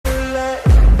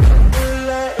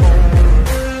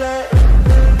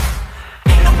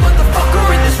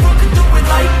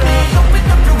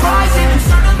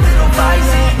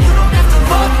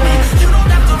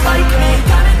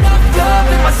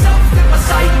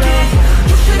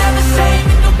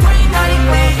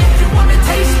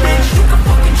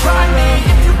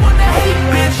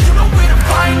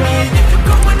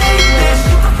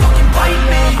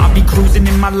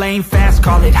brain fast,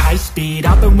 call it high speed.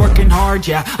 I've been working hard,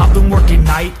 yeah, I've been working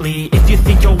nightly. If you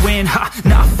think you'll win, ha,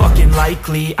 not fucking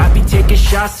likely. I be taking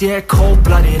shots, yeah,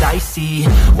 cold-blooded, icy.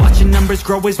 Watching numbers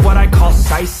grow is what I call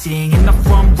sightseeing. In the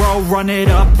front row, run it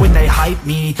up when they hype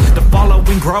me. The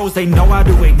following grows, they know how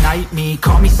to ignite me.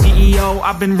 Call me CEO,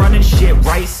 I've been running shit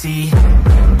right, see.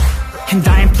 And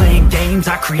I ain't playing games,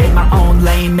 I create my own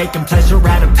lane, making pleasure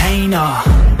out of pain,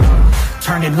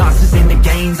 turning losses into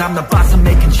gains. I'm the boss, I'm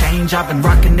making change. I've been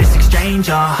rocking this exchange,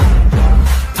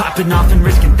 popping off and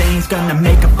risking things. Gonna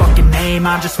make a fucking name,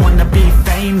 I just wanna be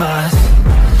famous.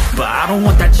 But I don't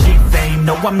want that cheap fame,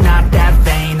 no I'm not that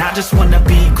vain. I just wanna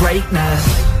be greatness.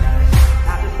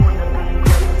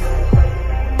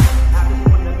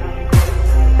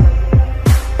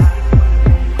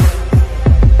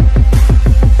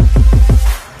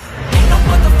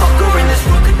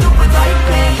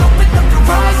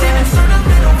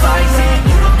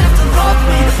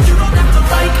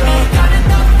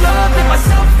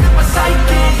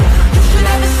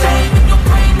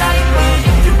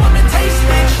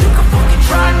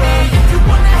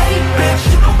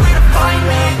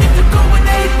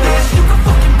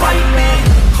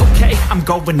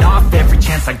 Going off every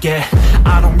chance I get.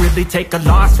 I don't really take a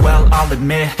loss, well, I'll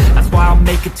admit. That's why I'll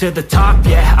make it to the top,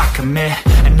 yeah, I commit.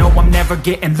 And no, I'm never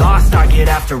getting lost, I get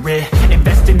after it.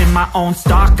 Investing in my own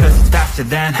stock, cause it's faster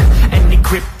than any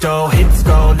crypto hits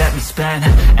go, let me spend.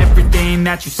 Everything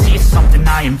that you see is something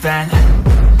I invent.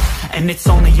 And it's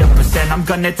only a percent. I'm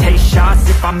gonna take shots.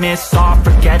 If I miss all,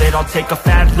 forget it. I'll take a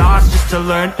fat loss just to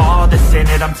learn all that's in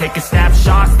it. I'm taking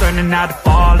snapshots, learning how to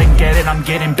fall and get it. I'm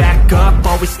getting back up,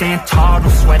 always stand tall, don't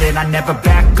sweat it. I never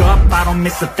back up, I don't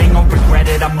miss a thing, I'll regret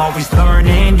it. I'm always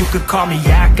learning, you could call me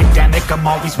academic. I'm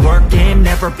always working,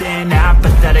 never been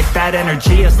apathetic. That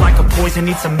energy is like a poison,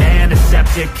 needs some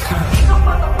antiseptic.